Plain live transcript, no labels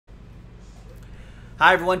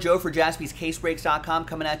Hi everyone, Joe for JaspysCaseBreaks.com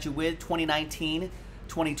coming at you with 2019-2020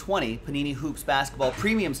 Panini Hoops Basketball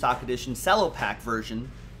Premium Stock Edition Cello Pack version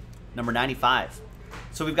number 95.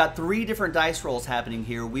 So we've got 3 different dice rolls happening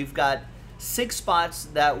here. We've got 6 spots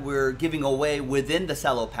that we're giving away within the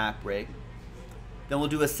Cello Pack break. Then we'll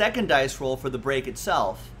do a second dice roll for the break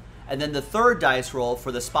itself, and then the third dice roll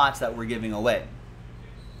for the spots that we're giving away.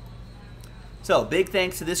 So big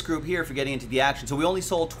thanks to this group here for getting into the action. So we only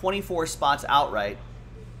sold 24 spots outright.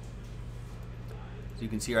 So you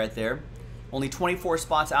can see right there. Only 24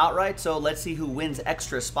 spots outright, so let's see who wins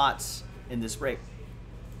extra spots in this break.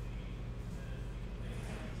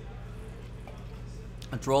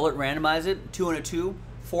 Let's roll it, randomize it. 2 and a 2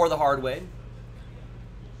 for the hard way.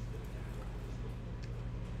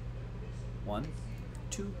 1,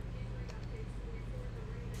 2,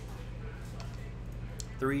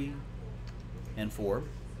 3, and 4.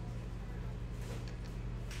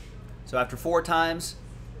 So after 4 times,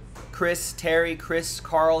 Chris, Terry, Chris,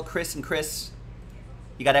 Carl, Chris, and Chris,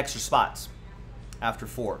 you got extra spots after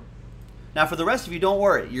 4. Now for the rest of you, don't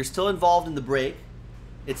worry. You're still involved in the break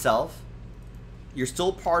itself. You're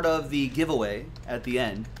still part of the giveaway at the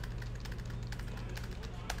end.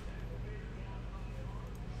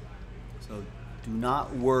 So do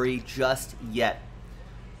not worry just yet.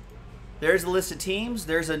 There's a list of teams.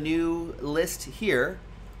 There's a new list here.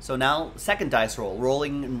 So now, second dice roll,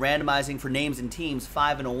 rolling and randomizing for names and teams,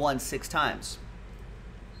 5 and a 1, 6 times.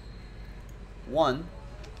 1,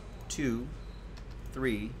 2,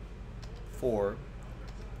 3, 4,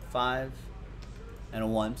 5, and a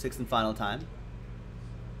 1, 6th and final time.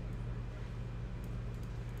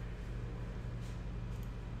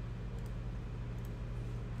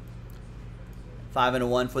 Five and a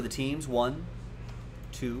 1 for the teams. 1,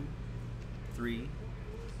 2, 3,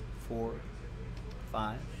 4,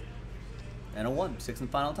 5, and a 1, 6th and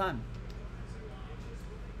final time.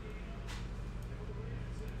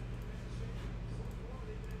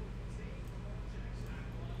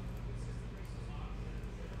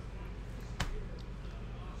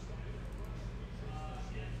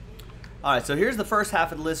 All right, so here's the first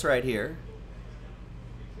half of the list right here.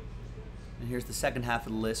 And here's the second half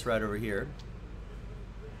of the list right over here.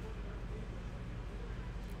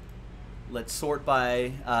 Let's sort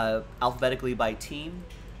by alphabetically by team.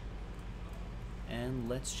 And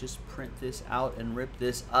let's just print this out and rip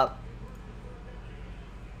this up.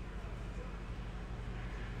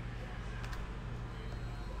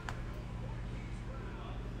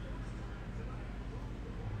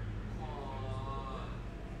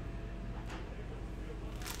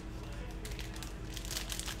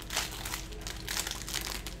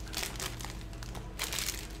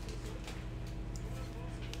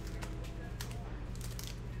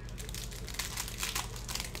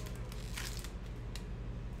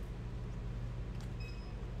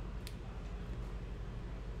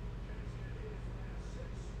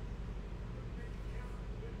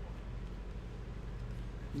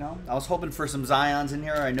 No, I was hoping for some Zions in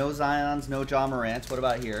here. I know Zions, no Ja Morants. What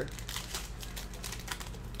about here?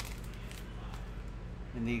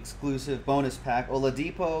 In the exclusive bonus pack,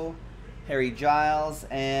 Oladipo, Harry Giles,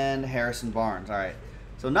 and Harrison Barnes. All right,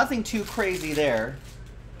 so nothing too crazy there.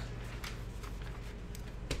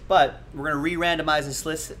 But we're going to re-randomize this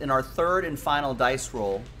list in our third and final dice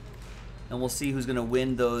roll, and we'll see who's going to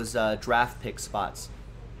win those draft pick spots.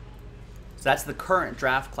 So that's the current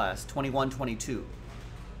draft class, 21-22.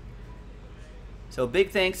 So big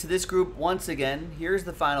thanks to this group once again. Here's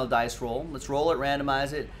the final dice roll. Let's roll it,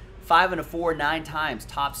 randomize it. 5 and a 4, 9 times.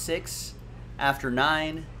 Top 6 after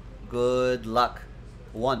 9. Good luck.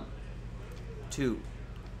 1, 2,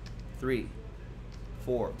 3,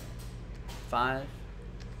 4, 5,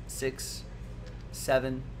 6,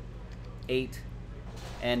 7, 8,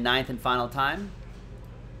 and 9th and final time.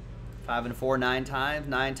 5 and a 4, 9 times.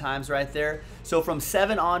 9 times right there. So from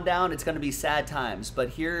 7 on down, it's going to be sad times. But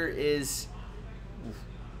here is...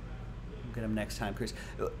 Get him next time, Chris.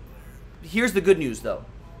 Here's the good news, though,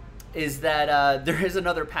 is that there is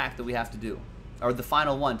another pack that we have to do, or the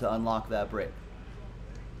final one to unlock that break.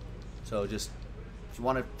 So just, if you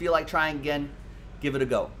want to feel like trying again, give it a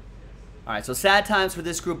go. All right, so sad times for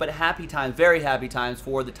this group, but happy times, very happy times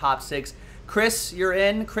for the top 6. Chris, you're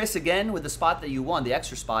in. Chris again with the spot that you won, the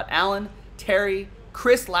extra spot. Alan, Terry,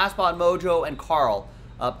 Chris, Last Spot Mojo, and Carl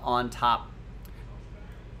up on top.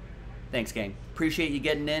 Thanks, gang. Appreciate you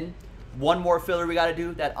getting in. One more filler we got to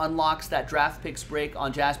do that unlocks that draft picks break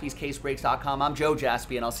on JaspysCaseBreaks.com. I'm Joe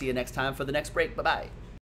Jaspy, and I'll see you next time for the next break. Bye-bye.